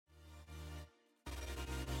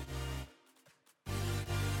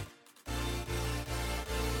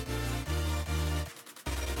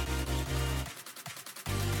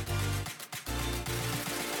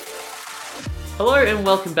Hello and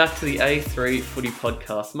welcome back to the A3 Footy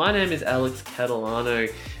Podcast. My name is Alex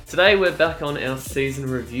Catalano. Today we're back on our season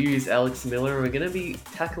reviews, Alex Miller, and we're going to be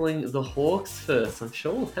tackling the Hawks first. I'm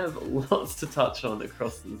sure we'll have lots to touch on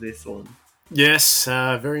across this one. Yes,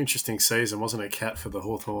 very interesting season, wasn't it, Kat, for the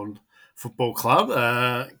Hawthorn Football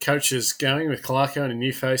Club? Coaches going with Clarko and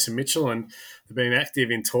Newface and Mitchell, and they've been active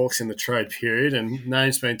in talks in the trade period, and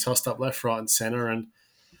names been tossed up left, right and centre, and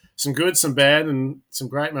some good, some bad, and some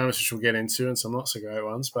great moments which we'll get into, and some not so great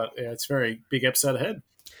ones. But yeah, it's a very big episode ahead.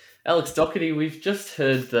 Alex Doherty, we've just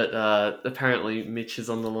heard that apparently Mitch is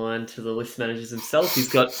on the line to the list managers himself. He's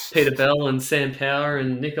got Peter Bell and Sam Power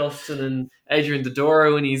and Nick Austin and Adrian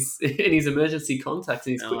Dodoro in his emergency contacts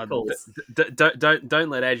and his quick calls. Don't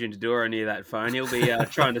let Adrian Dodoro near that phone. He'll be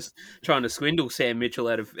trying to swindle Sam Mitchell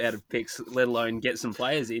out of picks, let alone get some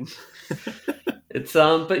players in.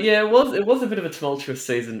 But yeah, it was a bit of a tumultuous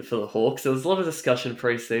season for the Hawks. There was a lot of discussion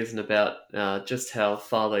pre-season about just how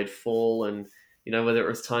far they'd fall and whether it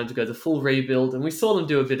was time to go to full rebuild. And we saw them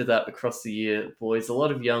do a bit of that across the year, boys. A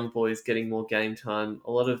lot of young boys getting more game time,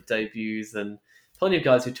 a lot of debuts, and plenty of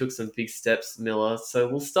guys who took some big steps, Miller. So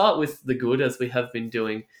we'll start with the good, as we have been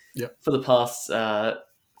doing for the past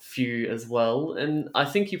few as well. And I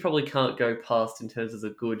think you probably can't go past, in terms of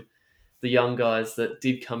the young guys that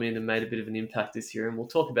did come in and made a bit of an impact this year. And we'll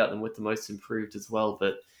talk about them with the most improved as well.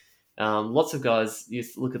 But lots of guys, you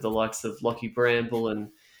look at the likes of Lockie Bramble and,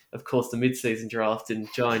 of course, the mid-season draft in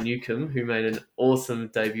Jai Newcomb, who made an awesome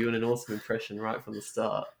debut and an awesome impression right from the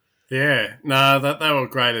start. Yeah, no, they were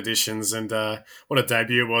great additions, and what a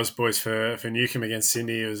debut it was, boys, for Newcomb against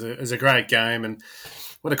Sydney. It was a great game, and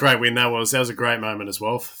what a great win that was. That was a great moment as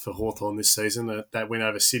well for Hawthorn this season, that win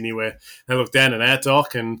over Sydney, where they looked down and out,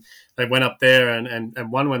 Doc, and they went up there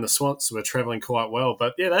and won when the Swans were travelling quite well.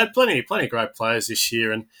 But yeah, they had plenty of great players this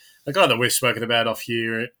year, and the guy that we've spoken about off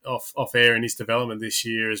air in his development this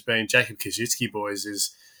year has been Jacob Koschitzke, boys.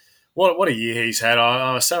 Is what a year he's had.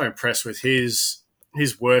 I was so impressed with his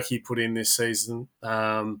work he put in this season.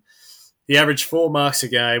 He averaged 4 marks a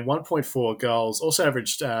game, 1.4 goals, also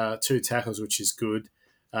averaged 2 tackles, which is good,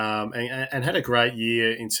 and had a great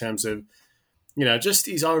year in terms of just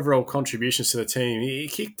his overall contributions to the team. He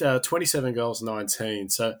kicked 27 goals, 19.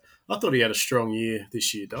 So I thought he had a strong year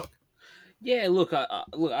this year, Doc. Yeah, look,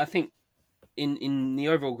 I think in the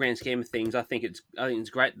overall grand scheme of things, I think it's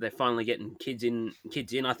great that they're finally getting kids in.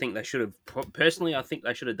 I think they should have personally. I think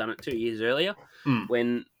they should have done it 2 years earlier,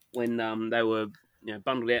 when they were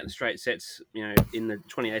bundled out in straight sets, in the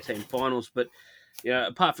 2018 finals. But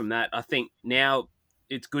apart from that, I think now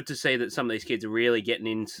it's good to see that some of these kids are really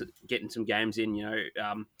getting some games in.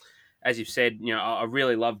 As you've said, I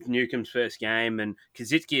really loved Newcomb's first game, and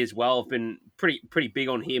Koschitzke as well. I've been pretty big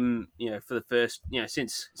on him, for the first,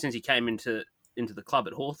 since he came into the club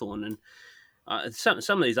at Hawthorn, and some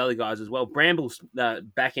of these other guys as well. Bramble's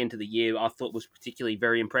back end of the year, I thought, was particularly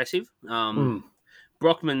very impressive.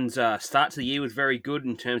 Brockman's start to the year was very good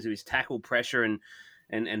in terms of his tackle pressure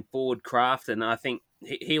and forward craft, and I think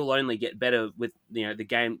he'll only get better with the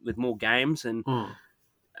game, with more games, and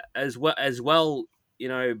as well.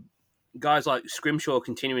 Guys like Scrimshaw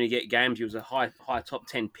continuing to get games. He was a high top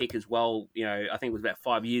 10 pick as well. I think it was about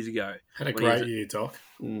 5 years ago. Had a great year, Doc.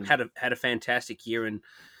 Had a fantastic year, and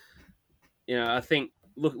I think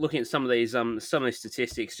looking at some of these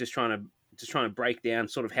statistics, just trying to break down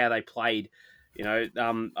sort of how they played.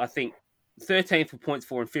 I think 13th for points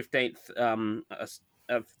for and 15th.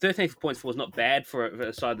 13th for points for is not bad for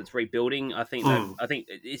a side that's rebuilding. I think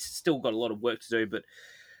it's still got a lot of work to do, but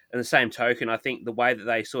in the same token, I think the way that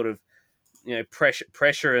they sort of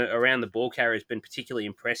pressure around the ball carrier has been particularly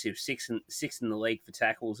impressive. Sixth in the league for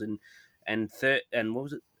tackles and third, and what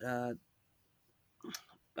was it?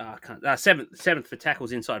 Seventh for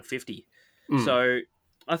tackles inside 50. So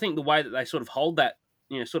I think the way that they sort of hold that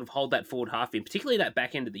forward half in, particularly that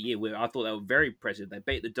back end of the year, where I thought they were very impressive. They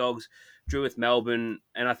beat the Dogs, drew with Melbourne,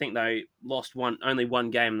 and I think they lost only one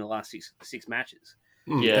game in the last six matches.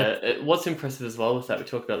 Yeah, what's impressive as well with that, we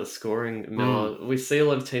talk about the scoring, Miller. We see a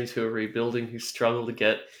lot of teams who are rebuilding who struggle to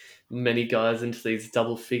get many guys into these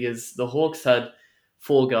double figures. The Hawks had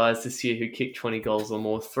 4 guys this year who kicked 20 goals or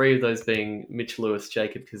more, 3 of those being Mitch Lewis,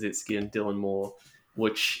 Jacob Koschitzke and Dylan Moore,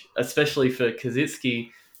 which, especially for Koschitzke,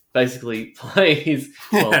 basically playing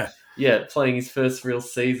his first real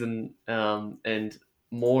season, and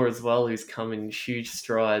Moore as well, who's come in huge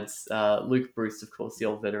strides. Luke Bruce, of course, the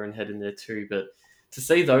old veteran, head in there too, but to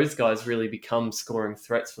see those guys really become scoring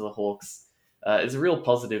threats for the Hawks is a real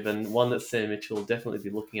positive, and one that Sam Mitchell will definitely be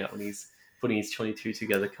looking at when he's putting his 22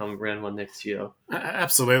 together come round one next year.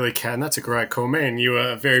 Absolutely, Kat, and that's a great call. Me and you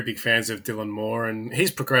are very big fans of Dylan Moore, and his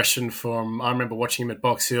progression from, I remember watching him at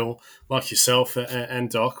Box Hill, like yourself and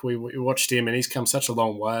Doc, we watched him, and he's come such a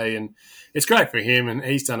long way, and it's great for him, and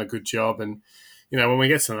he's done a good job, and when we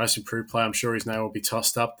get to the most improved player, I'm sure his name will be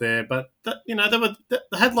tossed up there, but they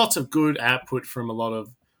had lots of good output from a lot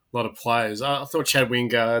of players. I thought Chad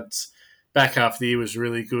Wingard's back half of the year was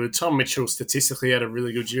really good. Tom Mitchell statistically had a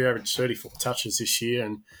really good year, averaged 34 touches this year.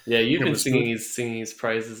 And yeah, you've been singing his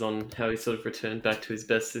praises on how he sort of returned back to his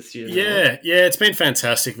best this year. Yeah, it's been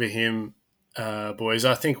fantastic for him, boys.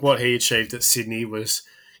 I think what he achieved at Sydney was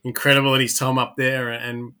incredible at his time up there,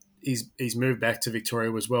 and his move back to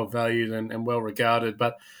Victoria was well valued and well regarded.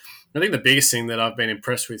 But I think the biggest thing that I've been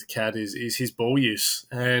impressed with, Kat, is his ball use.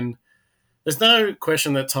 And there's no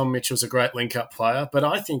question that Tom Mitchell's a great link-up player, but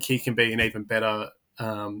I think he can be an even better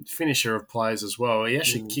finisher of players as well. He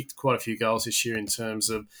actually kicked quite a few goals this year in terms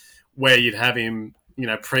of where you'd have him,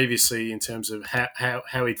 previously in terms of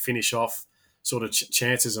how he'd finish off sort of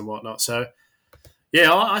chances and whatnot. So,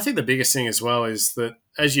 yeah, I think the biggest thing as well is that,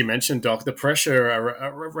 as you mentioned, Doc, the pressure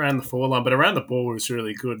around the forward line, but around the ball was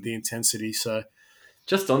really good, the intensity. So,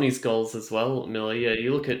 just on his goals as well, Miller. Yeah,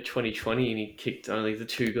 you look at 2020 and he kicked only the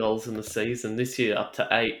 2 goals in the season. This year up to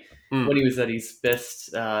 8. When he was at his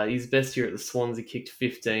best year at the Swans, he kicked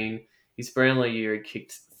 15. His Brownlow year, he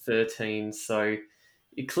kicked 13. So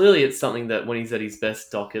clearly it's something that when he's at his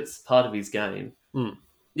best, Doc, it's part of his game.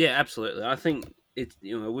 Yeah, absolutely. I think it's,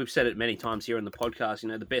 we've said it many times here on the podcast,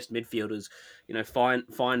 the best midfielders,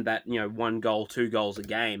 find that, 1 goal, 2 goals a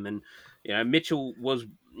game. And, Mitchell's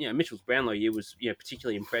Brownlow year was,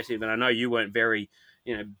 particularly impressive. And I know you weren't very,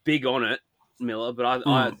 big on it, Miller, but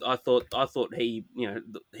I thought he,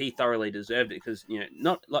 he thoroughly deserved it because,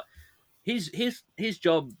 not like his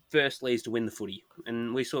job firstly is to win the footy,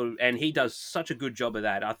 and and he does such a good job of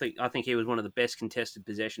that. I think he was one of the best contested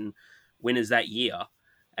possession winners that year,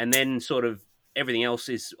 and then sort of everything else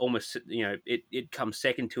is almost, it comes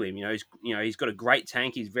second to him. He's got a great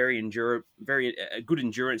tank. He's very a good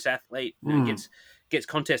endurance athlete. Gets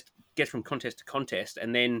from contest to contest,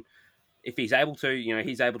 and then if he's able to,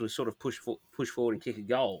 he's able to sort of push forward and kick a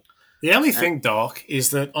goal. The only thing, Doc,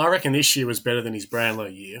 is that I reckon this year was better than his Brownlow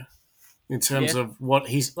year in terms of what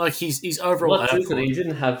he's like. His overall output. He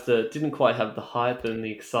didn't quite have the hype and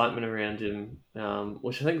the excitement around him,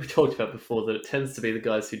 which I think we talked about before. That it tends to be the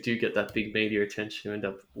guys who do get that big media attention who end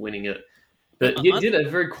up winning it. But he did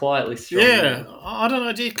it very quietly, strong. Yeah, I don't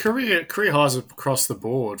know. Career highs across the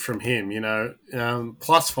board from him.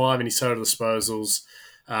 +5 in his total disposals.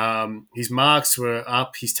 His marks were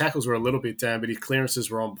up. His tackles were a little bit down, but his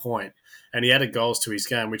clearances were on point. And he added goals to his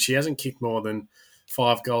game, which he hasn't kicked more than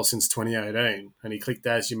 5 goals since 2018. And he clicked,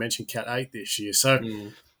 as you mentioned, Cat 8 this year. So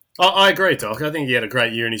I agree, Doc. I think he had a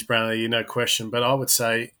great year in his Brownlow year, no question. But I would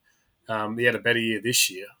say he had a better year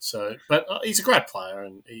this year. But he's a great player,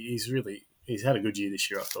 and he's had a good year this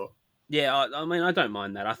year, I thought. Yeah, I mean, I don't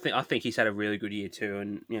mind that. I think he's had a really good year too,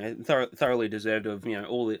 and thoroughly deserved of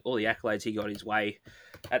all the accolades he got his way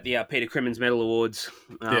at the Peter Crimmins Medal Awards.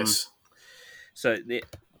 Yes. So,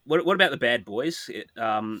 what about the bad boys?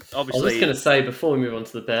 Obviously, I was just going to say before we move on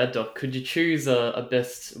to the bad, Doc, could you choose a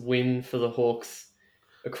best win for the Hawks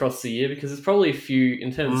across the year? Because there's probably a few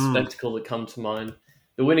in terms of spectacle that come to mind.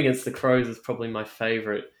 The win against the Crows is probably my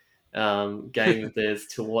favourite game of theirs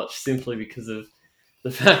to watch, simply because of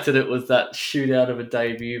the fact that it was that shootout of a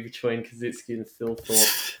debut between Koschitzke and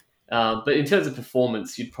Thilthorpe. But in terms of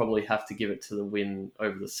performance, you'd probably have to give it to the win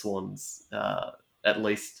over the Swans, at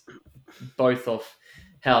least both off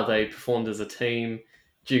how they performed as a team.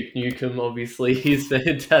 Duke Nukem, obviously, his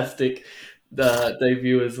fantastic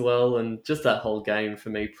debut as well, and just that whole game for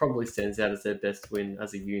me probably stands out as their best win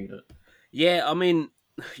as a unit. Yeah, I mean,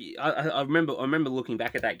 I remember looking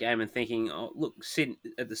back at that game and thinking, oh, look,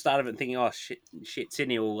 at the start of it, thinking, oh shit,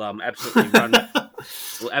 Sydney will absolutely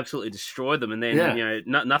will absolutely destroy them, and then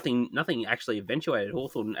nothing actually eventuated.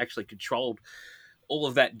 Hawthorn actually controlled all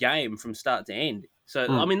of that game from start to end. So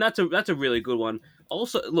I mean, that's a really good one.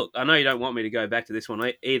 Also, look, I know you don't want me to go back to this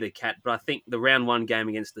one either, Kat, but I think the round 1 game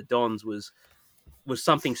against the Dons was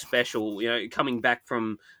something special. Coming back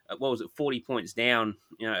from 40 points down,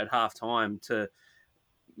 at half time to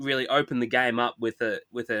really open the game up with an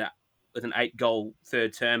 8-goal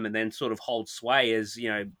third term, and then sort of hold sway as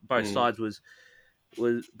both sides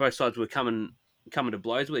were coming to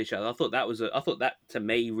blows with each other. I thought that to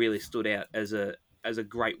me really stood out as a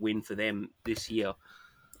great win for them this year.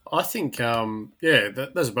 I think,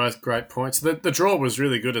 those are both great points. The draw was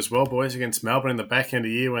really good as well, boys, against Melbourne in the back end of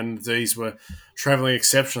the year when the D's were travelling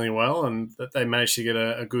exceptionally well, and that they managed to get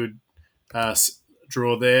a good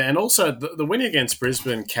draw there, and also the win against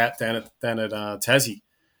Brisbane, Cat down at Tassie,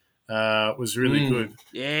 was really good.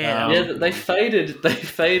 Yeah, They faded. They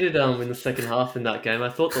faded in the second half in that game. I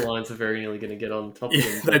thought the Lions were very nearly going to get on top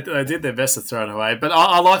of them. They did their best to throw it away, but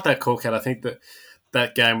I like that call, Cat. I think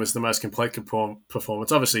that game was the most complete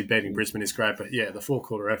performance. Obviously, beating Brisbane is great, but yeah, the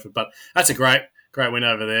 4-quarter effort. But that's a great win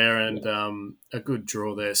over there, and a good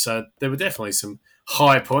draw there. So there were definitely some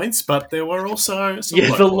high points, but there were also some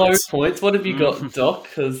low points. What have you got, Doc?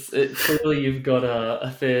 Because clearly you've got a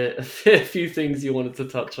fair few things you wanted to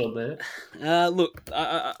touch on there. Look,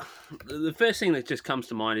 the first thing that just comes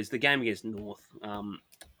to mind is the game against North.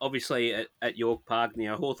 Obviously, at York Park,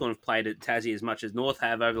 Hawthorn have played at Tassie as much as North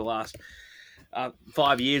have over the last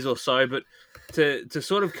 5 years or so, but to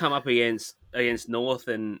sort of come up against North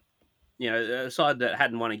and a side that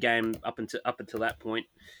hadn't won a game up until that point,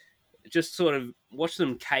 just sort of watch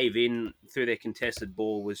them cave in through their contested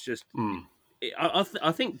ball was just.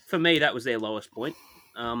 I think for me that was their lowest point.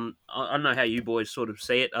 I don't know how you boys sort of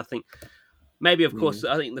see it. I think maybe, of course,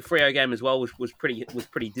 I think the Freo game as well was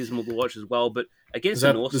pretty dismal to watch as well. But against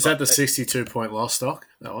the North, was that the 62-point loss, Doc?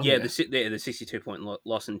 That one? Yeah, the 62-point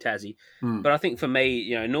loss in Tassie. But I think for me,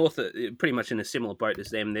 North are pretty much in a similar boat as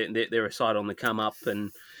them. They're a side on the come up,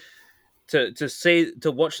 and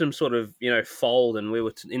to watch them sort of fold. And we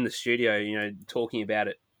were in the studio, talking about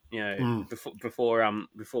it, before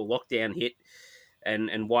lockdown hit.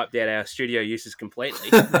 And wiped out our studio uses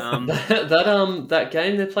completely. That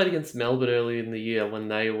game they played against Melbourne early in the year when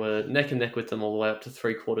they were neck and neck with them all the way up to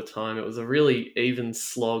 3/4 time. It was a really even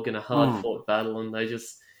slog and a hard-fought battle, and they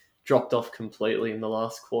just dropped off completely in the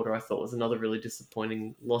last quarter. I thought was another really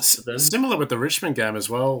disappointing loss for them. Similar with the Richmond game as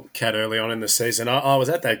well, Cat, early on in the season. I was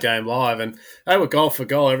at that game live, and they were goal for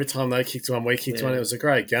goal. Every time they kicked one, we kicked one. It was a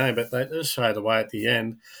great game, but they just showed away at the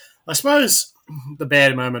end. I suppose the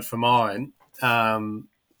bad moment for mine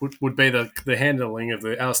would be the handling of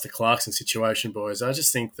the Alistair Clarkson situation, boys. I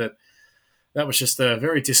just think that was just a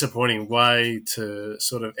very disappointing way to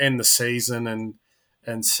sort of end the season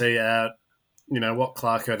and see out, what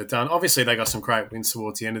Clarko had done. Obviously, they got some great wins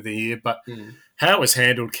towards the end of the year, but how it was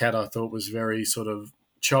handled, Cat, I thought was very sort of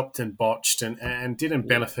chopped and botched and didn't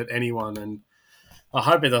benefit anyone. And I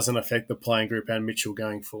hope it doesn't affect the playing group and Mitchell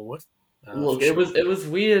going forward. Look, it was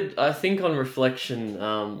weird. I think on reflection,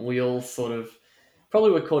 we all sort of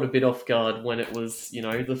probably were caught a bit off guard when it was,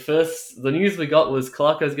 the news we got was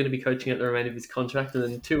Clarko's going to be coaching out the remainder of his contract, and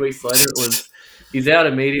then 2 weeks later it was he's out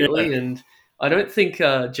immediately. And I don't think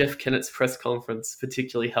Jeff Kennett's press conference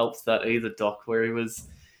particularly helped that either, Doc, where he was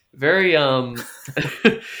very I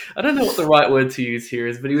don't know what the right word to use here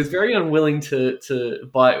is, but he was very unwilling to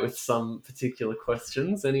bite with some particular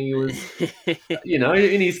questions, and he was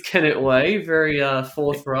in his Kennett way very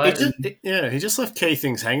forthright. He just left key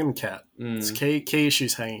things hanging, Cat. It's key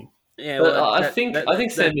issues hanging. Yeah, well, I think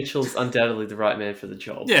Sam Mitchell's undoubtedly the right man for the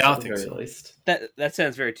job. Yeah, at I think the so. very least. That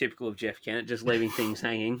sounds very typical of Jeff Kennett, just leaving things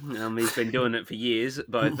hanging. He's been doing it for years,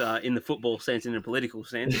 both in the football sense and in the political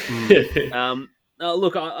sense.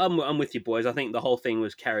 Look, I'm with you, boys. I think the whole thing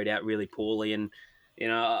was carried out really poorly, and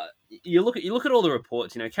you look at all the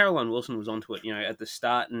reports. Caroline Wilson was onto it, at the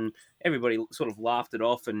start, and everybody sort of laughed it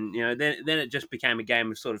off, and then it just became a game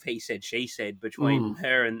of sort of he said, she said between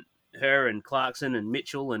her and Clarkson and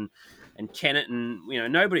Mitchell and Kennett, and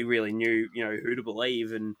nobody really knew who to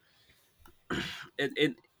believe, and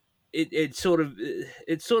it sort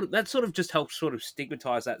of just helps sort of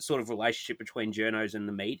stigmatise that sort of relationship between journos and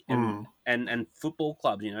the meat and football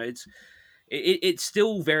clubs. It's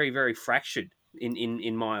still very, very fractured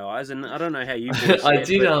in my eyes, and I don't know how you boys I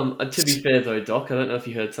did to be fair though, Doc, I don't know if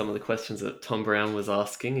you heard some of the questions that Tom Brown was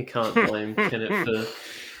asking. You can't blame Kennett for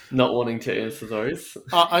not wanting to answer those.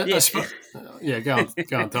 Go on,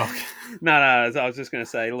 Doc. No, I was just going to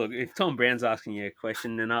say, look, if Tom Brown's asking you a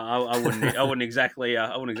question, then I wouldn't exactly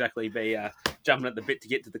be jumping at the bit to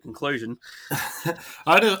get to the conclusion.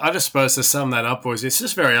 I just suppose to sum that up, boys, it's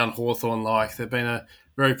just very un-Hawthorn-like. They've been a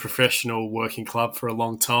very professional working club for a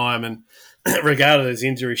long time, and regarded as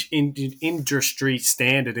industry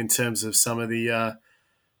standard in terms of some of the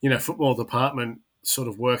football department sort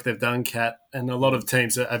of work they've done, Cat, and a lot of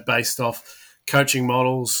teams are based off coaching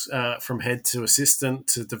models from head to assistant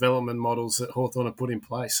to development models that Hawthorn have put in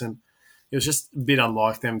place, and it was just a bit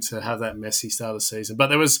unlike them to have that messy start of the season. But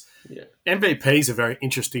there was MVP's a very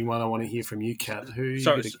interesting one. I want to hear from you, Kat.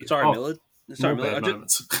 Sorry, Millard. Sorry, Millard.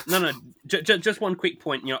 No. Just one quick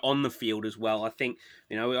point. On the field as well. I think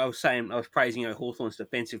I was praising Hawthorn's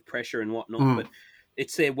defensive pressure and whatnot, but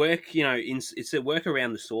it's their work, it's their work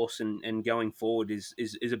around the source and going forward is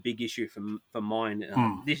a big issue for mine.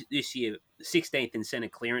 This year, 16th in centre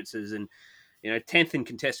clearances and 10th in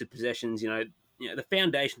contested possessions. The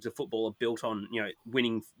foundations of football are built on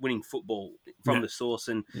winning football from the source,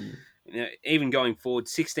 and even going forward,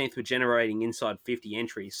 16th were generating inside 50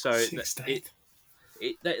 entries. So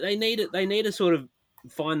they need to sort of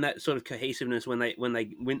find that sort of cohesiveness when they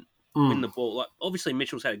win the ball. Like, obviously,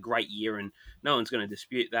 Mitchell's had a great year, and no one's going to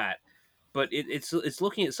dispute that. But it's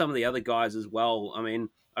looking at some of the other guys as well. I mean,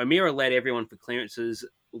 O'Meara led everyone for clearances.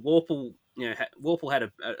 Warple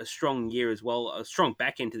had a strong year as well, a strong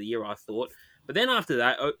back end to the year, I thought. But then after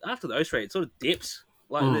those three, it sort of dips.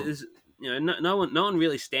 Like there's, no one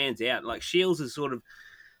really stands out. Like Shields is sort of,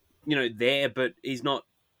 there, but he's not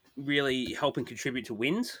really helping contribute to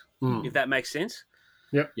wins, if that makes sense.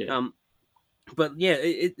 Yep. Yeah. But yeah,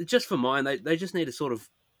 it just for mine, they just need to sort of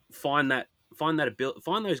find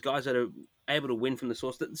those guys that are able to win from the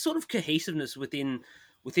source. That sort of cohesiveness within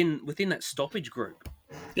that stoppage group.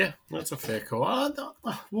 Yeah, that's a fair call.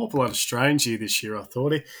 Warple had a strange year this year, I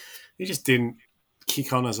thought. He just didn't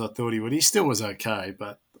kick on as I thought he would. He still was okay,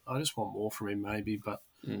 but I just want more from him maybe. But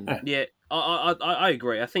yeah, I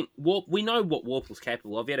agree. I think we know what Warple's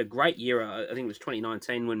capable of. He had a great year. I think it was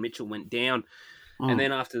 2019 when Mitchell went down. And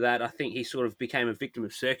then after that, I think he sort of became a victim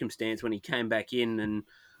of circumstance when he came back in and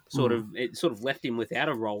it sort of left him without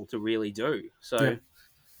a role to really do. So,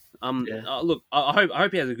 look, I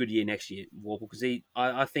hope he has a good year next year, Warple, because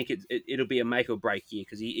I think it'll be a make or break year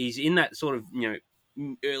because he's in that sort of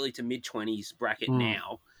early to mid 20s bracket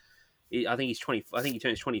now. I think he's 20. I think he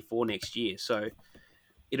turns 24 next year. So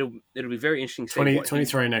it'll be very interesting. To see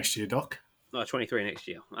 23 next year, Doc. 23 next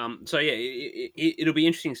year. So yeah, it'll be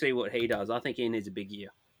interesting to see what he does. I think he needs a big year.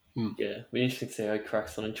 Yeah, it'll be interesting to see how he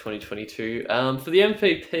cracks on in 2022. For the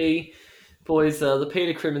MVP, boys, the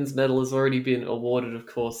Peter Crimmins medal has already been awarded, of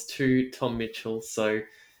course, to Tom Mitchell. So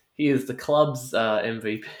he is the club's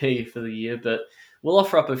MVP for the year, but we'll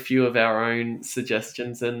offer up a few of our own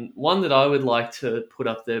suggestions. And one that I would like to put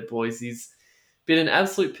up there, boys, he's been an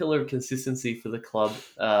absolute pillar of consistency for the club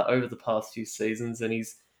over the past few seasons, and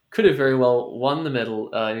he's could have very well won the medal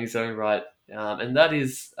in his own right. And that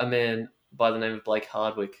is a man by the name of Blake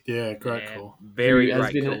Hardwick. Yeah, great call. Very great.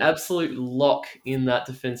 Has been call. An absolute lock in that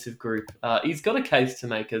defensive group. He's got a case to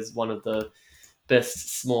make as one of the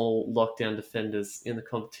best small lockdown defenders in the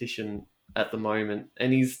competition at the moment.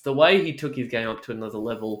 And the way he took his game up to another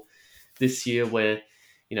level this year where,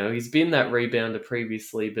 he's been that rebounder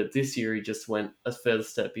previously, but this year he just went a further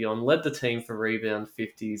step beyond, led the team for rebound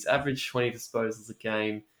 50s, averaged 20 disposals a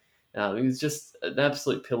game. He was just an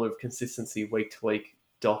absolute pillar of consistency week to week.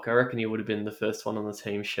 Doc, I reckon he would have been the first one on the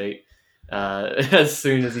team sheet as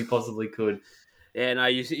soon as he possibly could. Yeah, no,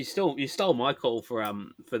 you stole my call for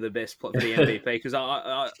the MVP because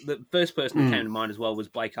the first person that came to mind as well was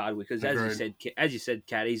Blake Hardwick because as you said,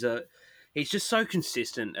 Kat, he's just so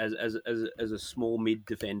consistent as a small mid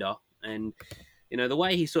defender, and the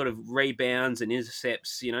way he sort of rebounds and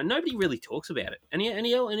intercepts, nobody really talks about it, and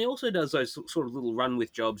he also does those sort of little run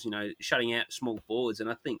with jobs, shutting out small forwards,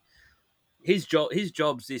 and I think his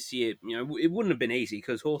jobs this year, it wouldn't have been easy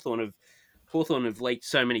because Hawthorn have leaked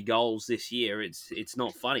so many goals this year. It's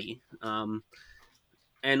not funny. And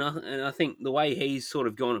I think the way he's sort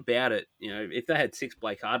of gone about it, if they had 6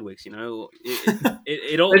 Blake Hardwicks,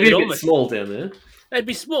 it all they'd be almost small down there. They'd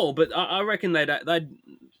be small, but I reckon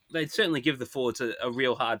they'd certainly give the forwards a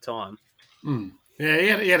real hard time.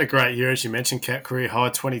 Yeah, he had a great year, as you mentioned, Cat, career high,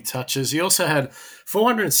 20 touches. He also had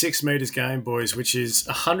 406 metres game, boys, which is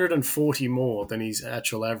 140 more than his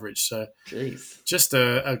actual average. So just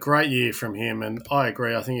a great year from him. And I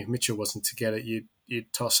agree. I think if Mitchell wasn't to get it,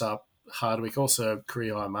 you'd toss up Hardwick, also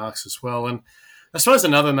career high marks as well. And I suppose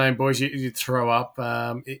another name, boys, you'd throw up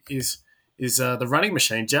is the running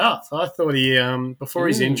machine, Jarth. I thought he, before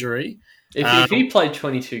his injury... If he played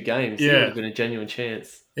 22 games, he would have been a genuine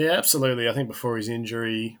chance. Yeah, absolutely. I think before his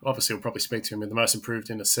injury, obviously we'll probably speak to him in the most improved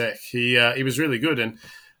in a sec. He was really good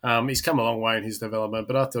and he's come a long way in his development,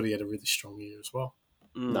 but I thought he had a really strong year as well.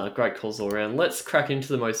 No, great calls all around. Let's crack into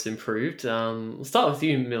the most improved. We'll start with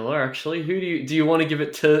you, Miller, actually. Who do you want to give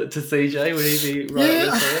it to CJ? Would he be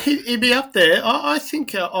right he'd be up there. I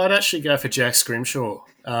think I'd actually go for Jack Scrimshaw.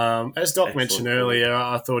 As Doc mentioned earlier,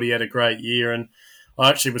 I thought he had a great year, and I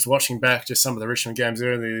actually was watching back just some of the Richmond games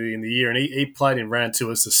earlier in the year, and he played in round 2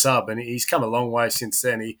 as the sub, and he's come a long way since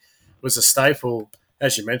then. He was a staple,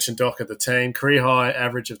 as you mentioned, Doc, of the team. Career high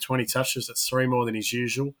average of 20 touches. That's 3 more than his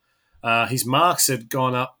usual. His marks had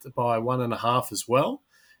gone up by 1.5 as well,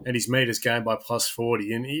 and his metres gained by plus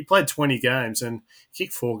 40. And he played 20 games and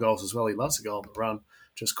kicked 4 goals as well. He loves a goal on the run.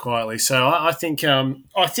 just quietly. So I think him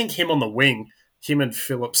on the wing, him and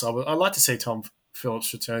Phillips. I'd like to see Tom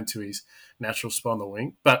Phillips return to his natural spot on the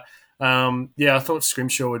wing. But I thought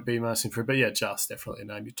Scrimshaw would be most improved. But yeah, just definitely a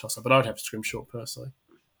name you toss up. But I'd have Scrimshaw personally.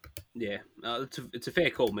 Yeah, it's a fair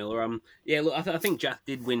call, Miller. Look, I think Jack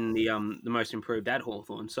did win the most improved at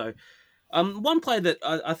Hawthorn. So, one player that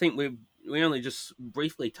I think we only just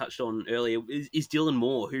briefly touched on earlier is Dylan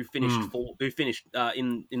Moore, who finished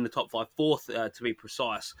in the top five, fourth to be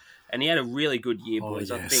precise, and he had a really good year, boys.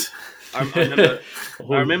 Yes. I think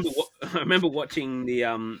I remember watching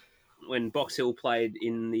the when Box Hill played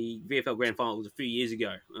in the VFL Grand Finals a few years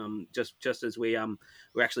ago. Just as we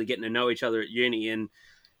were actually getting to know each other at uni, and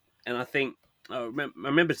I think I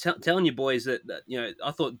remember telling you boys that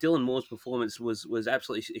I thought Dylan Moore's performance was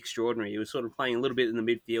absolutely extraordinary. He was sort of playing a little bit in the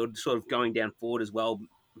midfield, sort of going down forward as well,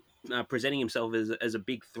 presenting himself as a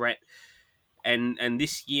big threat. And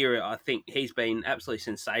this year, I think he's been absolutely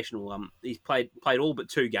sensational. He's played all but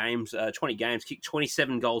 2 games, 20 games, kicked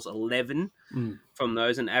 27 goals, 11 from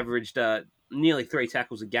those, and averaged nearly 3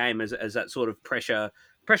 tackles a game as that sort of pressure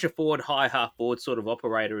forward, high half forward sort of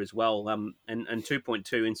operator as well, and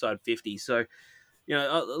 2.2 inside 50. So,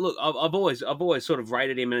 look, I've always sort of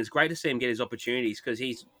rated him, and it's great to see him get his opportunities because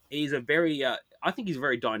he's a very I think he's a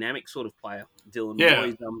very dynamic sort of player, Dylan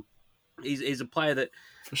Moore. He's a player that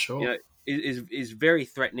for sure is very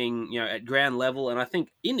threatening, at ground level, and I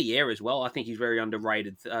think in the air as well. I think he's very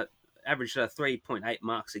underrated. Averaged 3.8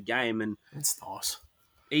 marks a game, and that's nice.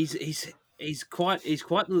 He's quite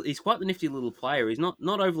the nifty little player. He's not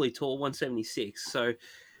overly tall, 176. So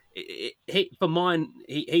for mine,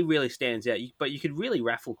 he really stands out. But you could really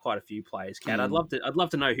raffle quite a few players, Kat. I'd love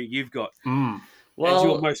to know who you've got as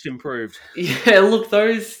your most improved. Yeah, look,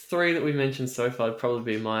 those 3 that we mentioned so far would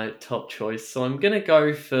probably be my top choice. So I'm gonna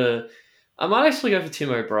go for. I might actually go for Tim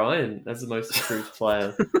O'Brien as the most improved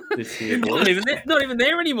player this year. Not even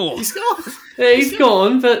there anymore. He's gone. Yeah, he's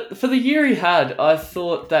gone. But for the year he had, I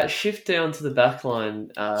thought that shift down to the back line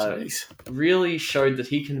really showed that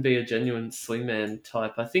he can be a genuine swingman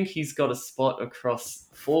type. I think he's got a spot across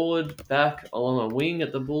forward, back, along a wing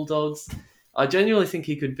at the Bulldogs. I genuinely think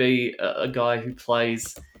he could be a guy who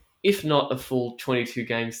plays, if not a full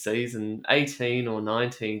 22-game season, 18 or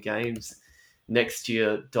 19 games next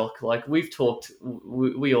year, Doc. Like we've talked,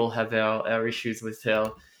 we all have our issues with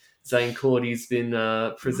how Zane Cordy's been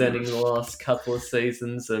presenting the last couple of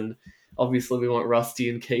seasons, and obviously we want Rusty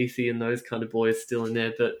and Keithy and those kind of boys still in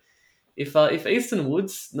there. But if Easton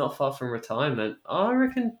Wood's not far from retirement, I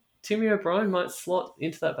reckon Timmy O'Brien might slot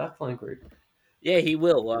into that backline group. Yeah, he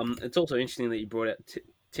will. It's also interesting that you brought out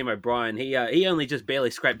Tim O'Brien. He only just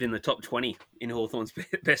barely scraped in the top 20 in Hawthorn's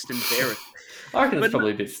best and fairest. I reckon it's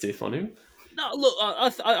probably a bit stiff on him. No, look,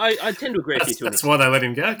 I tend to agree with you. That's why they let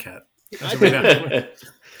him go, Kat.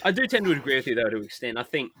 I do tend to agree with you, though, to an extent. I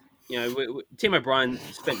think, Tim O'Brien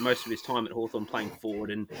spent most of his time at Hawthorn playing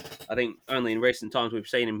forward, and I think only in recent times we've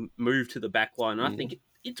seen him move to the back line. And I think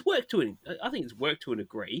it's worked to a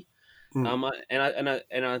degree. And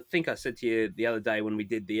I think I said to you the other day when we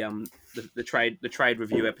did the trade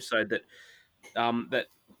review episode that that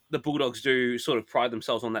the Bulldogs do sort of pride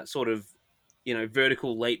themselves on that sort of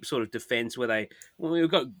vertical leap sort of defense where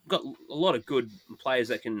we've got a lot of good players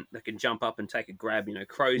that can jump up and take a grab.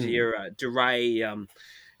 Crozier, DeRay,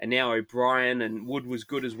 and now O'Brien, and Wood was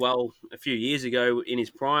good as well a few years ago in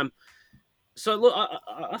his prime. So look,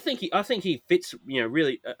 I think he fits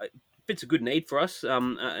really fits a good need for us.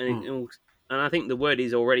 And I think the word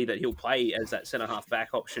is already that he'll play as that centre half back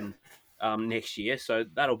option next year. So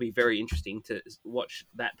that'll be very interesting to watch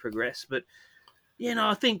that progress. But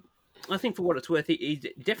I think for what it's worth, he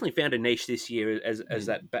definitely found a niche this year as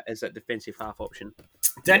that defensive half option.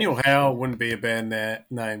 Daniel Howe wouldn't be a bad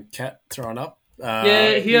name. Cat thrown up.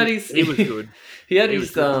 He was good. He had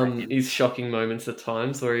his shocking moments at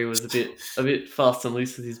times where he was a bit fast and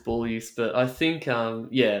loose with his ball use, but I think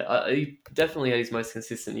he definitely had his most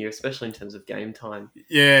consistent year, especially in terms of game time.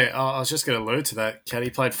 Yeah, I was just going to allude to that, Cat. He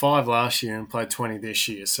played 5 last year and played 20 this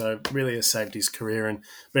year, so really has saved his career and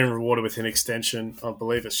been rewarded with an extension. I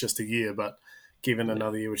believe it's just a year, but given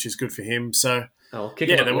another year, which is good for him. So I'll kick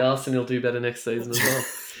it up the arse and he'll do better next season as well.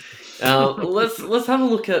 Let's have a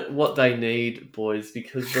look at what they need, boys,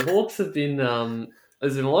 because the Hawks have been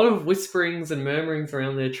there's been a lot of whisperings and murmurings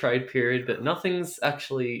around their trade period, but nothing's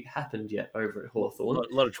actually happened yet over at Hawthorn.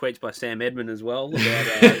 A lot of tweets by Sam Edmund as well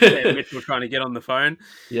about Sam Mitchell trying to get on the phone.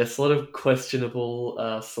 Yes, a lot of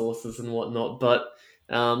questionable sources and whatnot, but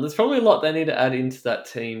there's probably a lot they need to add into that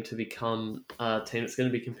team to become a team that's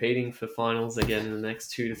going to be competing for finals again in the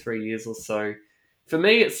next 2 to 3 years or so. for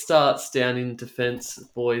me, it starts down in defence,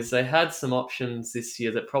 boys. They had some options this year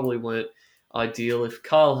that probably weren't ideal. If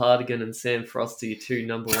Kyle Hardigan and Sam Frost are your two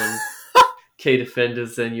number one key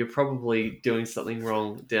defenders, then you're probably doing something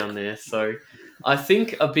wrong down there. So I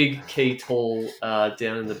think a big key tall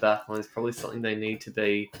down in the back line is probably something they need to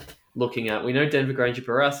be looking at. We know Denver Granger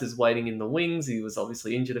Barras is waiting in the wings. He was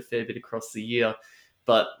obviously injured a fair bit across the year,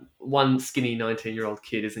 but one skinny 19-year-old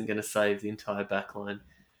kid isn't going to save the entire back line.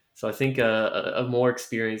 So I think a more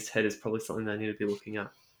experienced head is probably something they need to be looking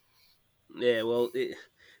at. Yeah, well,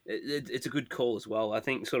 it's a good call as well. I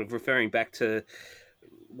think sort of referring back to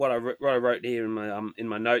what I wrote here in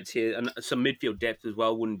my notes here, and some midfield depth as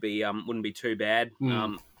well wouldn't be too bad.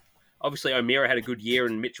 Obviously, O'Meara had a good year,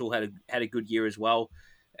 and Mitchell had a good year as well.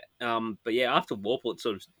 But yeah, after Worpel,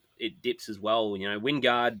 it dips as well. You know,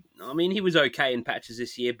 Wingard. I mean, he was okay in patches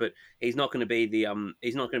this year, but he's not going to be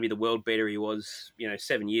the world beater he was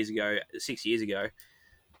 6 years ago,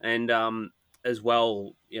 and as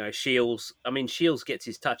well, Shields. I mean, Shields gets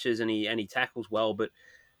his touches and he tackles well, but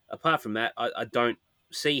apart from that, I don't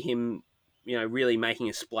see him really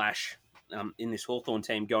making a splash in this Hawthorn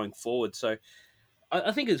team going forward. So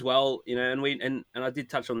I think as well, and I did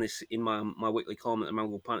touch on this in my weekly column at the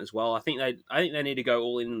Mongol Punt as well. I think they need to go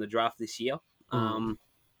all in the draft this year.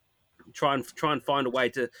 Try and find a way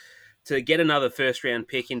to get another first round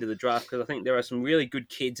pick into the draft, because I think there are some really good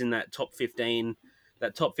kids in that top 15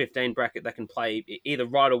 bracket that can play either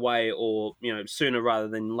right away or sooner rather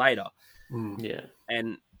than later. Yeah,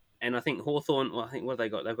 and I think Hawthorn. Well, I think what they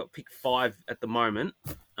got, they've got pick 5 at the moment,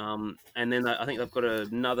 and then I think they've got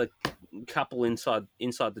another couple inside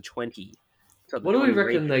the 20. What do we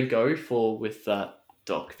reckon they go for with that,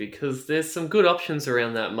 Doc? Because there's some good options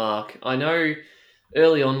around that mark. I know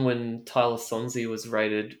early on when Tyler Sonsie was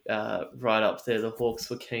rated right up there, the Hawks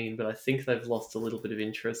were keen, but I think they've lost a little bit of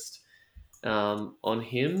interest on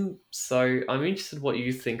him. So I'm interested what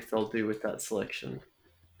you think they'll do with that selection.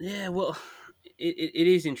 Yeah, well, it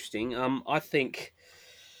is interesting. I think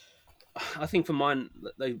for mine,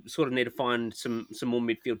 they sort of need to find some more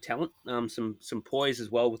midfield talent, some poise as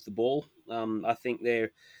well with the ball. I think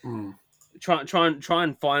they're try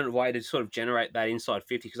and find a way to sort of generate that inside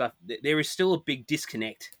 50, because there is still a big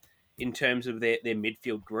disconnect in terms of their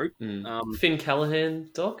midfield group. Finn Callahan,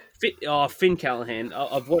 Doc. Finn Callahan.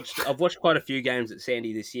 I've watched quite a few games at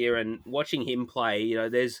Sandy this year, and watching him play,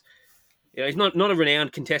 he's not a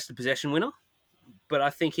renowned contested possession winner, but I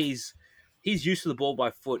think his use of the ball by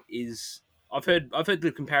foot is. I've heard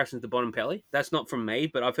the comparisons to Bontempelli. That's not from me,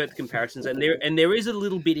 but I've heard the comparisons, and there is a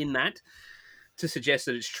little bit in that to suggest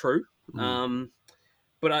that it's true.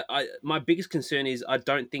 But my biggest concern is I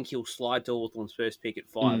don't think he'll slide to Hawthorn's first pick at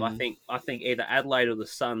 5. I think either Adelaide or the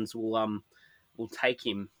Suns will take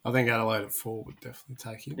him. I think Adelaide at 4 would definitely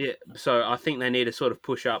take him. Yeah, so I think they need to sort of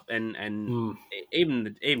push up and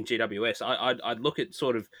even GWS. I'd look at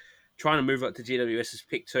sort of trying to move up to GWS's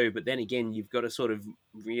pick 2, but then again, you've got to sort of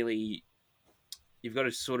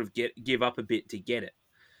give up a bit to get it.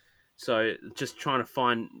 So just trying to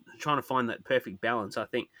find that perfect balance. I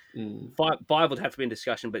think 5 would have to be in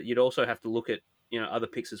discussion, but you'd also have to look at other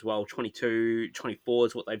picks as well. 22, 24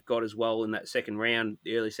 is what they've got as well in that second round,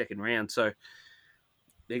 the early second round. So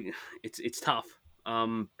it's tough.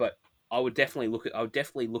 But I would definitely look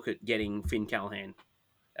at getting Finn Callahan.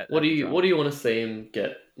 What do you want to see him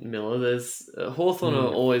get, Miller? There's Hawthorn are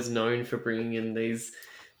always known for bringing in these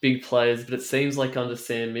big players, but it seems like under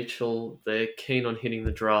Sam Mitchell, they're keen on hitting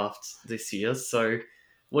the draft this year. So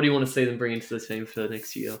what do you want to see them bring into the team for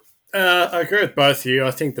next year? I agree with both of you. I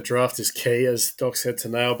think the draft is key, as Doc said, to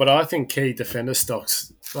nail, but I think key defender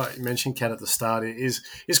stocks, like you mentioned, Kat, at the start, is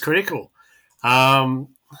critical.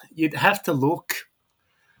 You'd have to look,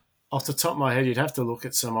 off the top of my head, you'd have to look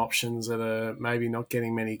at some options that are maybe not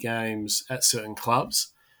getting many games at certain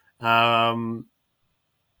clubs.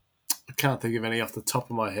 I can't think of any off the top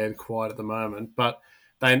of my head quite at the moment, but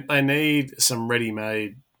they need some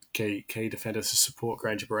ready-made key defenders to support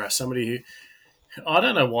Granger Barras. Somebody who, I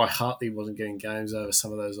don't know why Hartley wasn't getting games over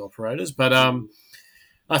some of those operators, but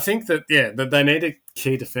I think that they needed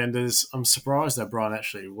key defenders. I'm surprised that Brian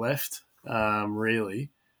actually left, really,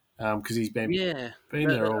 because he's been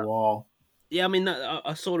there a while. Yeah, I mean,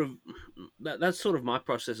 that's sort of my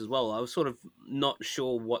process as well. I was sort of not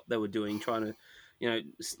sure what they were doing, trying to,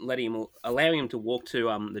 allowing him to walk to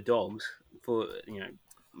the Dogs for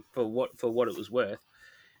what it was worth.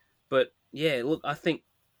 But yeah, look, I think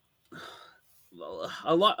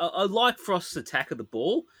I like Frost's attack of the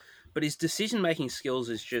ball, but his decision making skills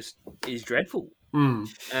is dreadful. And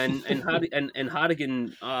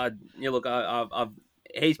Hardigan, look,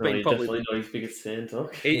 he's No, been you're probably definitely not his biggest fan,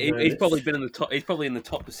 Doc. he's probably been in the top. He's probably in the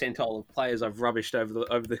top percentile of players I've rubbished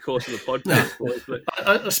over the course of the podcast, boys. But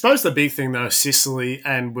I suppose the big thing though, Sicily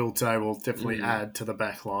and Will Day will definitely add to the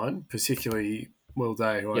back line, particularly Will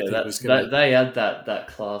Day, who I think was going to... They add that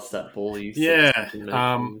class, that ball you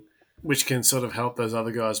which can sort of help those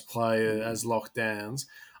other guys play as lockdowns.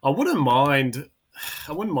 I wouldn't mind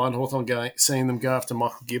Hawthorn seeing them go after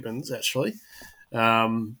Michael Gibbons, actually,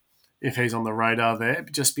 if he's on the radar there,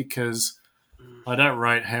 just because I don't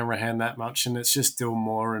rate Hanrahan that much, and it's just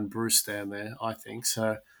Dillmore and Bruce down there, I think.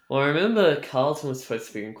 So, well, I remember Carlton was supposed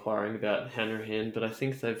to be inquiring about Hanrahan, but I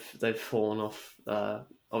think they've fallen off.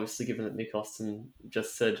 Obviously, given that Nick Austin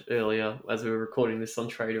just said earlier, as we were recording this on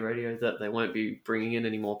Trader Radio, that they won't be bringing in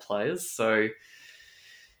any more players. So,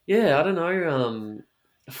 yeah, I don't know.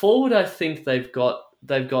 Forward, I think they've got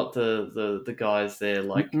the guys there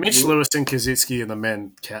like Mitch Lewis and Kaczynski and the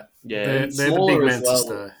men, Cat. Yeah, they're the big men to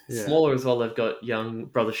stay. Yeah. Smaller as well. They've got young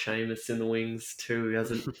brother Seamus in the wings too. Who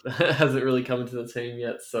hasn't really come into the team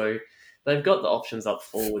yet. So they've got the options up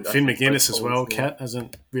forward. Finn McGuinness as well. Cat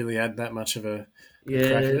hasn't really had that much of a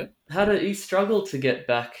crack at it. He struggled to get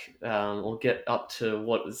back or get up to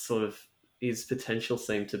what is sort of his potential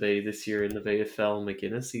seemed to be this year in the VFL.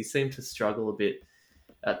 McGuinness, he seemed to struggle a bit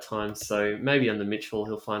at times. So maybe under Mitchell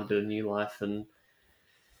he'll find a bit of new life. And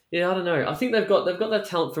yeah, I don't know. I think they've got that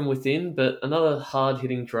talent from within, but another hard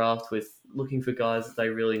hitting draft with looking for guys that they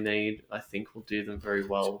really need, I think will do them very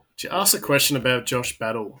well. Did you ask a question about Josh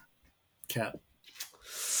Battle, Cat?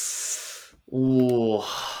 Ooh,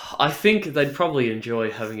 I think they'd probably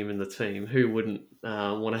enjoy having him in the team. Who wouldn't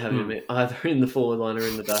want to have him either in the forward line or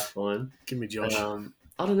in the back line? Give me Josh.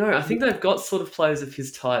 I don't know. I think they've got sort of players of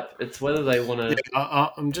his type. It's whether they want to... Yeah,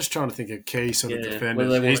 I'm just trying to think of key sort of defenders.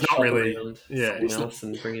 Whether they he's not really... someone else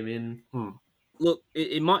and bring him in. Look,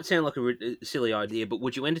 it might sound like a silly idea, but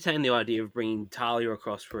would you entertain the idea of bringing Talia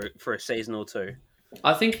across for a season or two?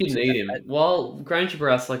 I think you need him. While Granger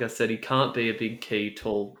Barras, like I said, he can't be a big key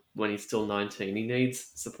tall when he's still 19. He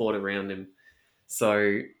needs support around him.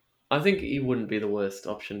 So I think he wouldn't be the worst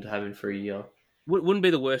option to have him for a year. Wouldn't be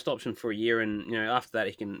the worst option for a year, and after that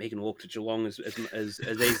he can walk to Geelong as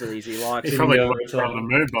easily as he likes. He's probably on the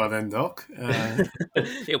move by then, Doc.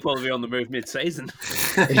 He'll probably be on the move mid-season.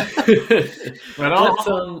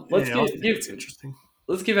 It's interesting.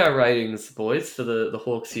 Let's give our ratings, boys, for the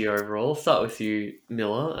Hawks year overall. I'll start with you,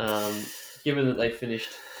 Miller. Given that they finished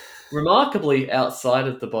remarkably outside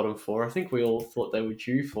of the bottom four, I think we all thought they were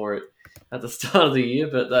due for it at the start of the year,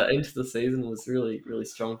 but that end of the season was really, really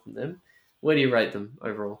strong from them. Where do you rate them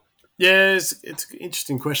overall? Yeah, it's an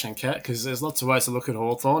interesting question, Kat, because there's lots of ways to look at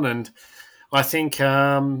Hawthorn, and I think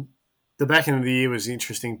the back end of the year was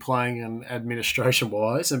interesting playing and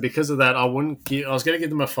administration-wise, and because of that, I was going to give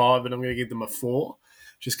them a 5, but I'm going to give them a 4,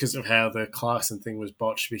 just because of how the Clarkson thing was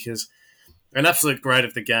botched, because an absolute great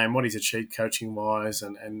of the game, what he's achieved coaching-wise,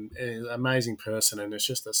 and an amazing person, and it's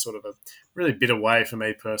just a sort of a really bitter way for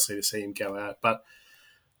me personally to see him go out, but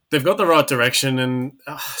they've got the right direction, and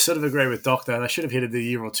I sort of agree with Doc, though. They should have hit it a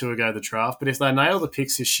year or two ago, the draft. But if they nail the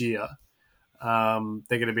picks this year, they're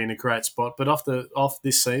going to be in a great spot. But off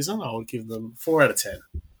this season, I would give them 4 out of 10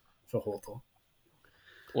 for Hawthorn.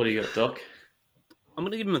 What do you got, Doc? I'm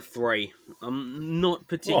going to give them a 3. I'm not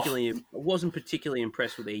particularly... wasn't particularly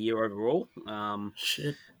impressed with their year overall.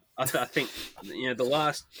 Shit. I think the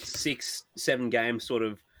last 6-7 games sort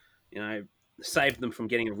of saved them from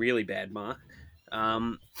getting a really bad mark.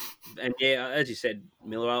 And yeah, as you said,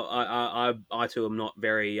 Miller, I too am not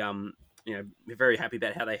very very happy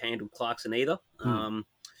about how they handled Clarkson either.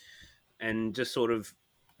 And just sort of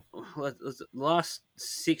the last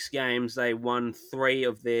 6 games they won 3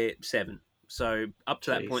 of their 7. So up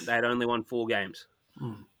to that point they had only won 4 games,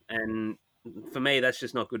 and for me that's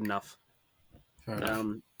just not good enough. They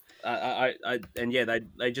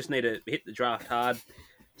just need to hit the draft hard,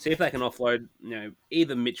 see if they can offload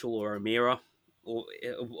either Mitchell or O'Meara. Or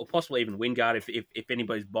possibly even Wingard if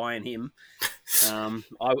anybody's buying him.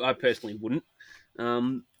 I personally wouldn't.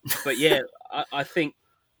 But yeah, I think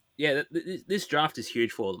this draft is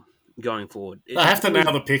huge for them going forward. They have to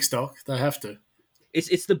nail the pick stock. They have to.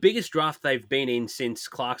 It's the biggest draft they've been in since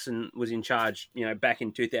Clarkson was in charge. Back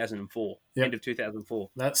in 2004, end of 2004.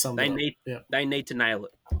 That's something. They need to nail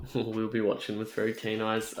it. We'll be watching with very keen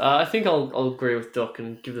eyes. I think I'll agree with Doc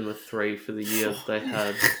and give them a 3 for the year they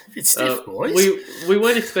had. It's stiff, boys. We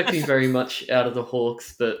weren't expecting very much out of the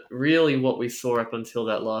Hawks, but really what we saw up until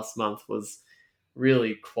that last month was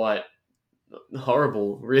really quite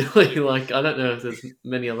horrible, really. Like, I don't know if there's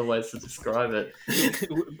many other ways to describe it.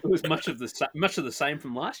 It was much of the same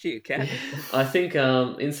from last year, Cat. I think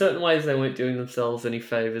in certain ways they weren't doing themselves any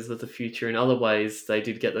favours with the future. In other ways, they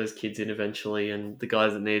did get those kids in eventually, and the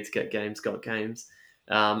guys that needed to get games got games.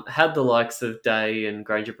 Had the likes of Day and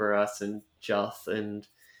Granger Barras and Juth and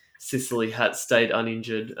Sicily had stayed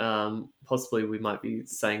uninjured, possibly we might be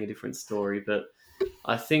saying a different story, but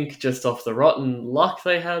I think just off the rotten luck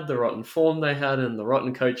they had, the rotten form they had, and the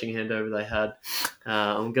rotten coaching handover they had,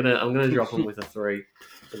 I'm gonna drop them with a 3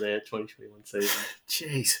 for their 2021 season.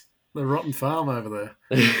 Jeez, the rotten farm over there.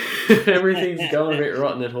 Everything's going a bit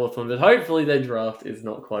rotten at Hawthorn, but hopefully their draft is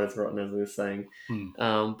not quite as rotten as we were saying.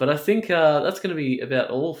 But I think that's going to be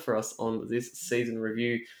about all for us on this season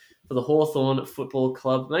review for the Hawthorn Football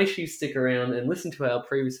Club. Make sure you stick around and listen to our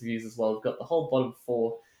previous reviews as well. We've got the whole bottom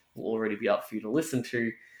 4 will already be up for you to listen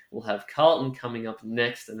to. We'll have Carlton coming up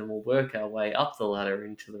next, and then we'll work our way up the ladder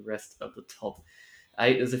into the rest of the top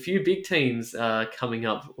 8. There's a few big teams coming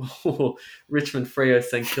up. Richmond, Freo,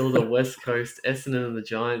 St Kilda, West Coast, Essendon and the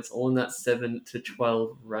Giants, all in that 7 to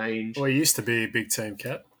 12 range. Well, it used to be a big team,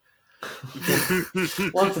 Cat.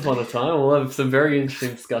 Once upon a time. We'll have some very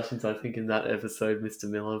interesting discussions, I think, in that episode, Mr.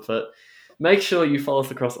 Miller. But make sure you follow us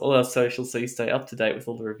across all our socials so you stay up to date with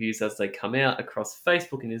all the reviews as they come out across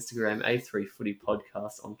Facebook and Instagram, A3Footy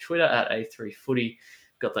Podcast, on Twitter at A3Footy.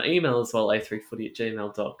 Got the email as well,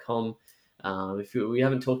 a3footy@gmail.com. If we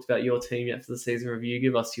haven't talked about your team yet for the season review,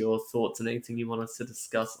 give us your thoughts and anything you want us to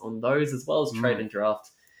discuss on those, as well as trade and draft,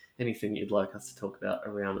 anything you'd like us to talk about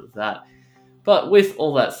around that. But with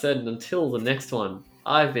all that said, and until the next one,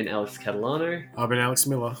 I've been Alex Catalano. I've been Alex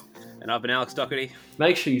Miller. And I've been Alex Doherty.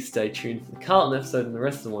 Make sure you stay tuned for the Carlton episode and the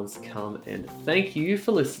rest of the ones to come, and thank you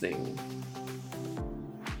for listening.